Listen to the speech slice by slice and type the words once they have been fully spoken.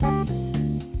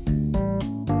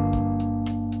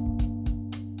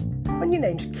your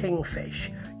name's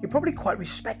Kingfish, you're probably quite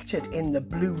respected in the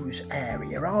blues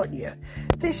area, aren't you?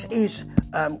 This is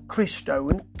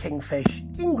Christone Kingfish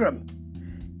Ingram.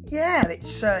 Yeah,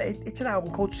 it's an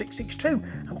album called 662,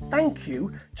 and thank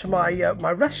you to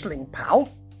my wrestling pal,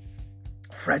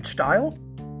 Fred Style,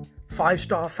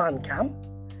 5-Star Fan Cam,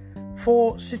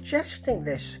 for suggesting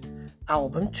this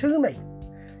album to me.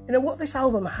 You know, what this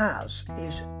album has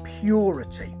is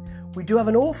purity. We do have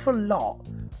an awful lot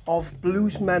of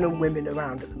blues men and women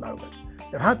around at the moment.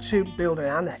 They've had to build an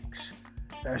annex.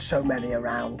 There are so many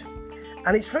around.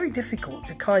 And it's very difficult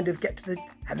to kind of get to the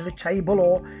head of the table,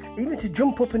 or even to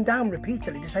jump up and down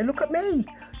repeatedly to say, look at me.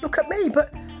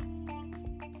 But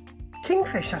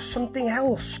Kingfish has something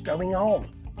else going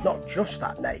on, not just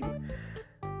that name.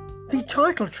 The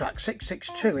title track,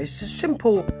 662, is a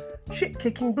simple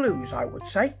shit-kicking blues, I would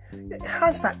say. It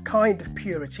has that kind of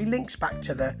purity, links back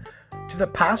to the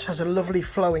past, has a lovely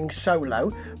flowing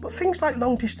solo, but things like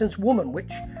Long Distance Woman, which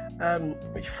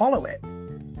follow it,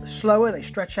 slower, it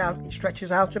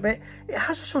stretches out a bit. It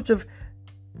has a sort of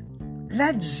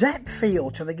Led Zepp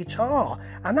feel to the guitar,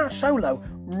 and that solo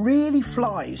really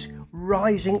flies,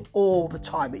 rising all the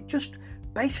time. It just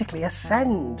basically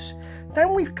ascends.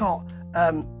 Then we've got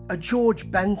a George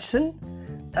Benson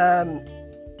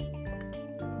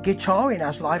guitar in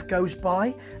As Life Goes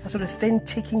By, a sort of thin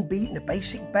ticking beat and a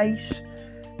basic bass.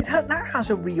 That has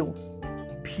a real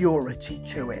purity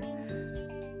to it.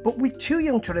 But with Too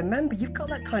Young to Remember, you've got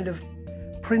that kind of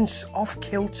Prince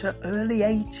off-kilter early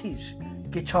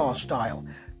 80s guitar style.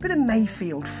 Bit of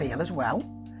Mayfield feel as well.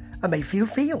 A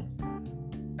Mayfield feel.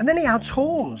 And then he adds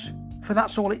horns for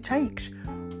That's All It Takes.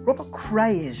 Robert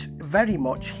Cray is very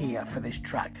much here for this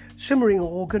track. Simmering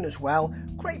organ as well.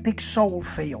 Great big soul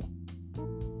feel.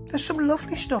 There's some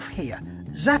lovely stuff here.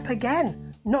 Zepp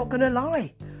again, not gonna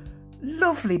lie.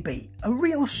 Lovely beat, a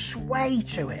real sway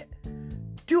to it.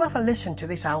 Do have a listen to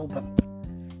this album.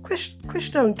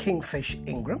 Christone Kingfish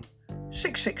Ingram,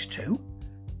 662.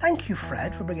 Thank you,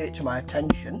 Fred, for bringing it to my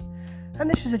attention. And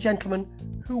this is a gentleman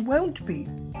who won't be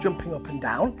jumping up and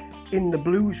down in the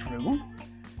blues room.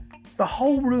 The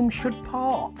whole room should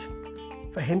part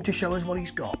for him to show us what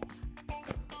he's got.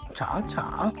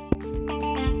 Ta-ta.